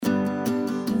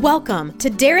Welcome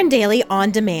to Darren Daily On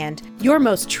Demand, your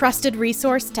most trusted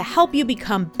resource to help you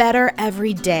become better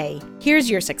every day. Here's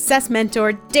your success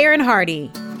mentor, Darren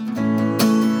Hardy.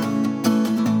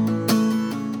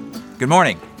 Good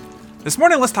morning. This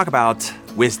morning, let's talk about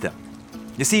wisdom.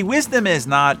 You see, wisdom is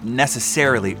not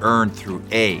necessarily earned through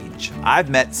age. I've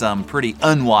met some pretty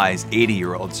unwise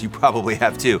 80-year-olds. You probably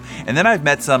have too. And then I've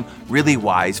met some really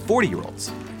wise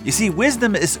 40-year-olds. You see,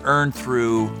 wisdom is earned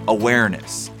through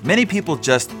awareness. Many people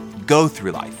just go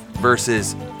through life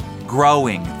versus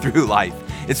growing through life.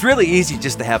 It's really easy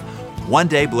just to have one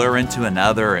day blur into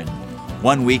another and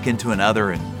 1 week into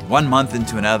another and 1 month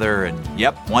into another and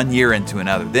 1 year into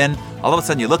another. Then all of a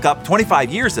sudden you look up,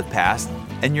 25 years have passed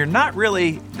and you're not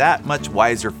really that much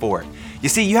wiser for it. You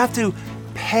see, you have to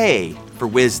pay for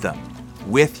wisdom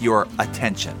with your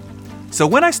attention. So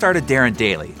when I started Darren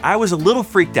Daily, I was a little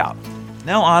freaked out.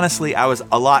 No, honestly, I was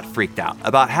a lot freaked out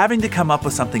about having to come up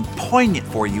with something poignant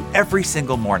for you every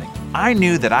single morning. I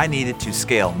knew that I needed to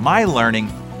scale my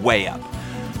learning way up.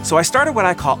 So I started what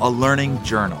I call a learning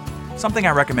journal, something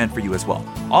I recommend for you as well.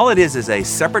 All it is a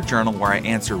separate journal where I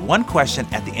answer one question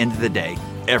at the end of the day,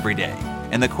 every day.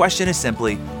 And the question is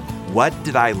simply, what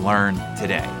did I learn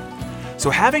today? So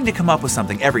having to come up with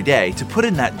something every day to put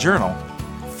in that journal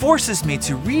forces me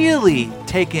to really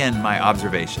take in my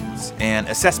observations and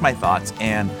assess my thoughts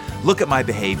and look at my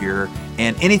behavior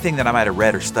and anything that I might have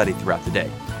read or studied throughout the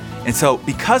day. And so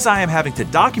because I am having to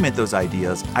document those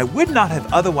ideas, I would not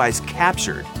have otherwise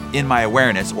captured in my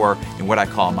awareness or in what I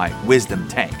call my wisdom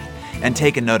tank and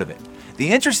taken note of it.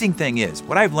 The interesting thing is,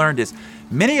 what I've learned is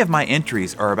many of my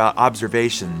entries are about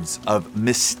observations of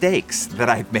mistakes that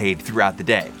I've made throughout the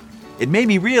day. It made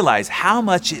me realize how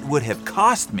much it would have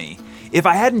cost me if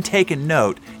I hadn't taken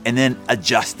note and then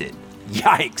adjusted.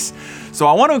 Yikes. So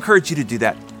I want to encourage you to do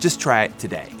that. Just try it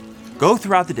today. Go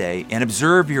throughout the day and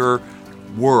observe your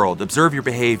world, observe your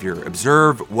behavior,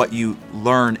 observe what you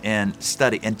learn and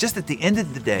study. And just at the end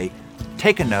of the day,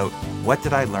 take a note. What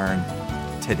did I learn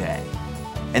today?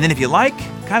 And then if you like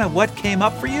kind of what came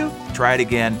up for you, try it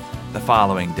again the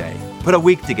following day. Put a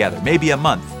week together, maybe a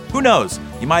month. Who knows?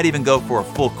 You might even go for a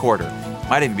full quarter.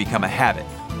 Might even become a habit.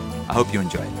 I hope you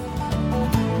enjoy it.